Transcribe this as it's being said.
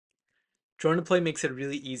DroneDeploy makes it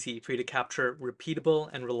really easy for you to capture repeatable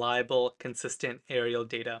and reliable, consistent aerial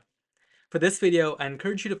data. For this video, I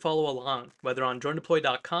encourage you to follow along, whether on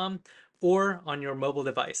DroneDeploy.com or on your mobile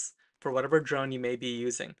device, for whatever drone you may be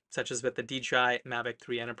using, such as with the DJI Mavic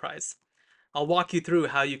 3 Enterprise. I'll walk you through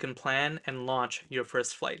how you can plan and launch your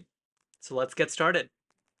first flight. So let's get started.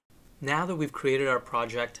 Now that we've created our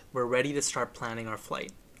project, we're ready to start planning our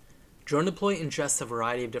flight. DroneDeploy ingests a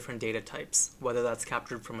variety of different data types, whether that's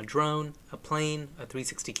captured from a drone, a plane, a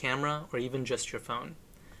 360 camera, or even just your phone.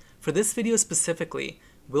 For this video specifically,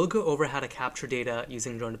 we'll go over how to capture data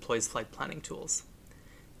using DroneDeploy's flight planning tools.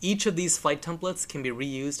 Each of these flight templates can be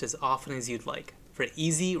reused as often as you'd like for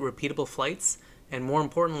easy, repeatable flights, and more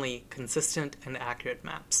importantly, consistent and accurate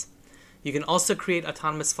maps. You can also create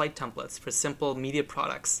autonomous flight templates for simple media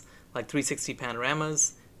products like 360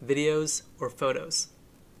 panoramas, videos, or photos.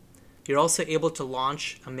 You're also able to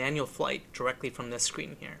launch a manual flight directly from this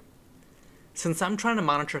screen here. Since I'm trying to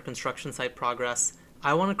monitor construction site progress,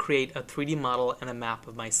 I want to create a 3D model and a map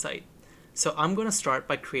of my site. So I'm going to start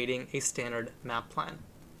by creating a standard map plan.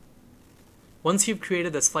 Once you've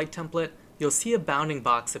created this flight template, you'll see a bounding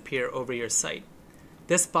box appear over your site.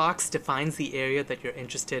 This box defines the area that you're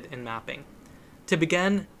interested in mapping. To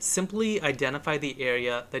begin, simply identify the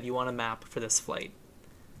area that you want to map for this flight.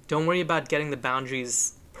 Don't worry about getting the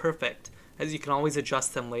boundaries perfect, as you can always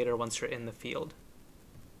adjust them later once you're in the field.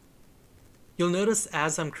 You'll notice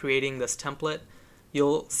as I'm creating this template,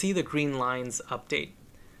 you'll see the green lines update.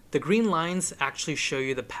 The green lines actually show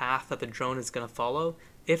you the path that the drone is going to follow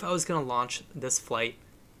if I was going to launch this flight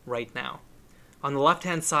right now. On the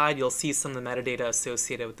left-hand side, you'll see some of the metadata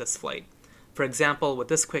associated with this flight. For example, with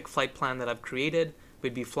this quick flight plan that I've created,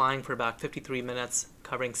 we'd be flying for about 53 minutes,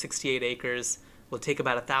 covering 68 acres. We'll take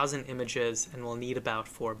about 1,000 images, and we'll need about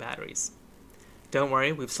 4 batteries. Don't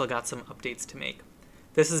worry, we've still got some updates to make.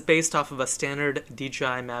 This is based off of a standard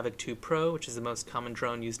DJI Mavic 2 Pro, which is the most common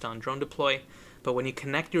drone used on DroneDeploy, but when you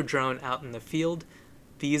connect your drone out in the field,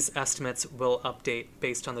 these estimates will update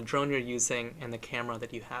based on the drone you're using and the camera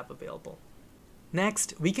that you have available.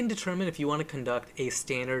 Next, we can determine if you want to conduct a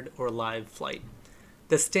standard or live flight.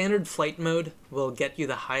 The standard flight mode will get you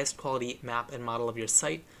the highest quality map and model of your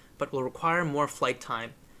site, but will require more flight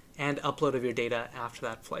time and upload of your data after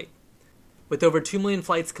that flight. With over 2 million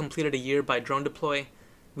flights completed a year by DroneDeploy,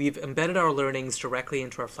 we've embedded our learnings directly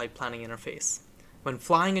into our flight planning interface. When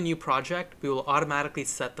flying a new project, we will automatically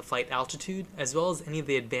set the flight altitude as well as any of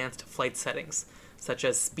the advanced flight settings, such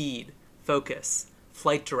as speed, focus,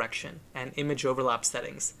 flight direction, and image overlap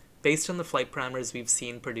settings, based on the flight parameters we've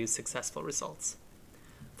seen produce successful results.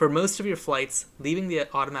 For most of your flights, leaving the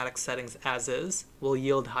automatic settings as is will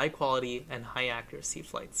yield high quality and high accuracy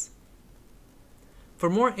flights. For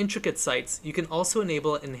more intricate sites, you can also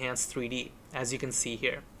enable Enhanced 3D, as you can see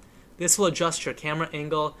here. This will adjust your camera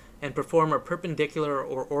angle and perform a perpendicular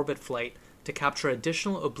or orbit flight to capture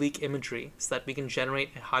additional oblique imagery so that we can generate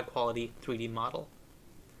a high quality 3D model.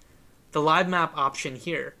 The live map option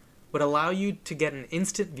here would allow you to get an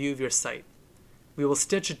instant view of your site. We will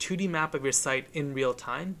stitch a 2D map of your site in real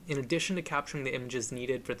time, in addition to capturing the images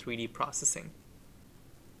needed for 3D processing.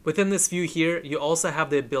 Within this view here, you also have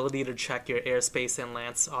the ability to check your airspace and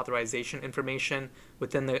LANS authorization information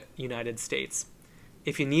within the United States.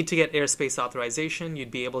 If you need to get airspace authorization,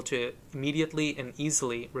 you'd be able to immediately and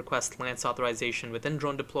easily request LANS authorization within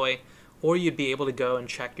DroneDeploy, or you'd be able to go and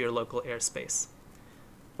check your local airspace.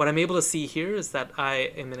 What I'm able to see here is that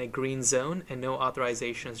I am in a green zone and no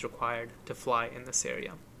authorization is required to fly in this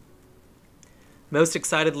area. Most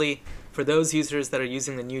excitedly, for those users that are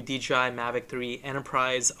using the new DJI Mavic 3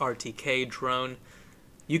 Enterprise RTK drone,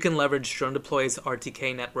 you can leverage DroneDeploy's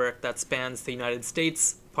RTK network that spans the United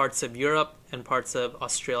States, parts of Europe, and parts of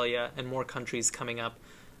Australia, and more countries coming up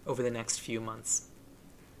over the next few months.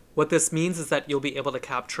 What this means is that you'll be able to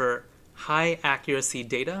capture high accuracy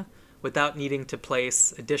data without needing to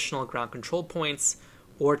place additional ground control points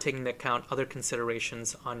or taking into account other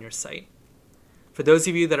considerations on your site. For those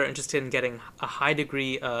of you that are interested in getting a high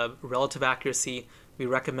degree of relative accuracy, we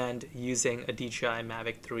recommend using a DJI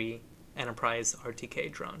Mavic 3 Enterprise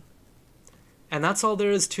RTK drone. And that's all there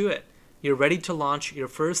is to it. You're ready to launch your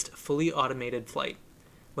first fully automated flight.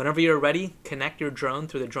 Whenever you're ready, connect your drone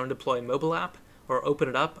through the DroneDeploy mobile app or open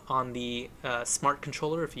it up on the smart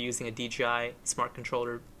controller if you're using a DJI smart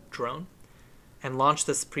controller drone, and launch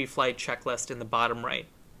this pre-flight checklist in the bottom right.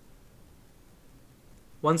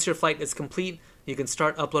 Once your flight is complete, you can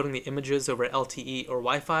start uploading the images over LTE or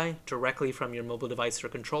Wi-Fi directly from your mobile device or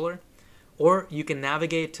controller, or you can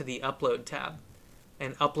navigate to the Upload tab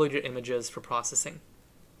and upload your images for processing.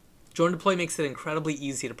 DroneDeploy makes it incredibly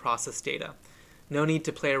easy to process data. No need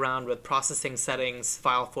to play around with processing settings,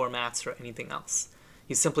 file formats, or anything else.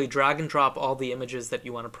 You simply drag and drop all the images that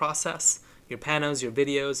you want to process, your panos, your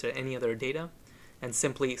videos, or any other data, and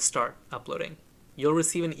simply start uploading. You'll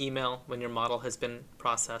receive an email when your model has been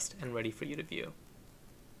processed and ready for you to view.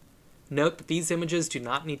 Note that these images do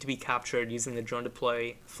not need to be captured using the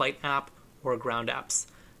DroneDeploy Flight app or ground apps.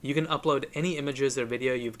 You can upload any images or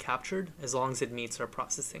video you've captured as long as it meets our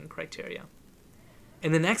processing criteria.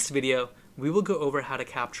 In the next video, we will go over how to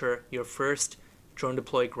capture your first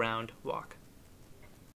DroneDeploy ground walk.